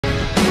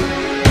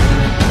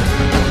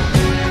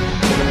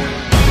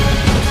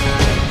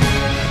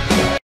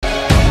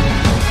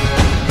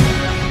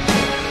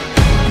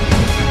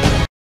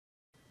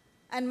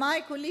And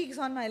my colleagues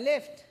on my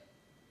left,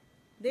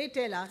 they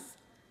tell us,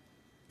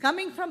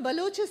 coming from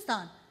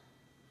Balochistan,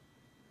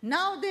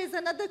 now there's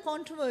another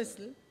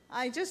controversial.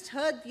 I just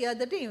heard the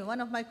other day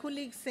one of my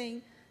colleagues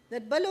saying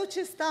that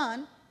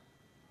Balochistan,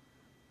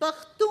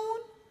 Pakhtun,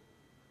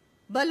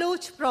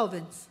 Baloch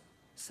province.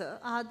 Sir,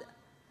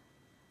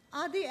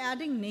 are they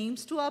adding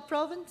names to our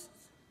provinces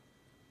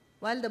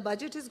while the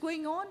budget is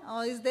going on?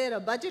 Or is there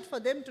a budget for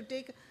them to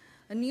take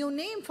a new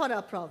name for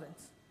our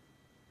province?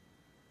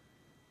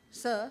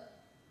 Sir,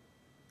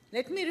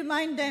 let me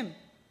remind them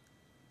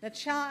that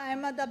Shah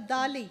Ahmad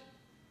Abdali,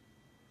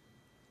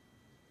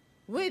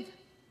 with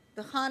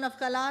the Khan of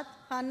Kalat,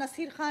 Khan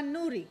Nasir Khan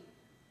Noori,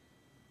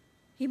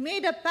 he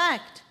made a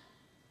pact.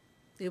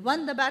 They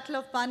won the Battle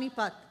of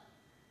Panipat,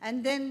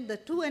 and then the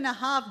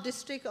 2.5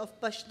 districts of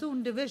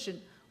Pashtun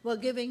division were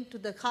given to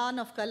the Khan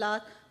of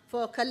Kalat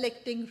for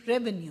collecting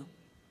revenue.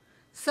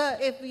 Sir,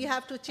 if we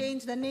have to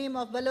change the name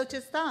of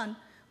Balochistan,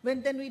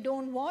 then we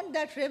don't want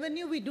that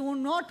revenue, we do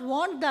not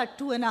want that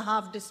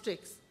 2.5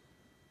 districts.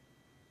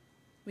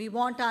 We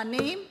want our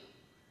name.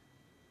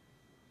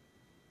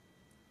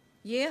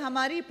 ये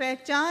हमारी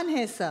पहचान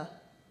है, sir.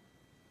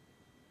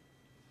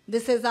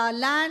 This is our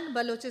land.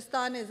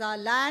 Balochistan is our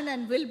land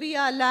and will be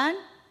our land.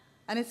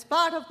 And it's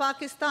part of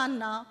Pakistan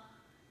now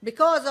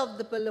because of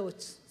the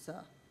Baloch,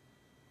 sir.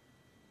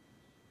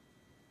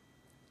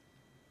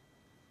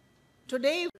 Today,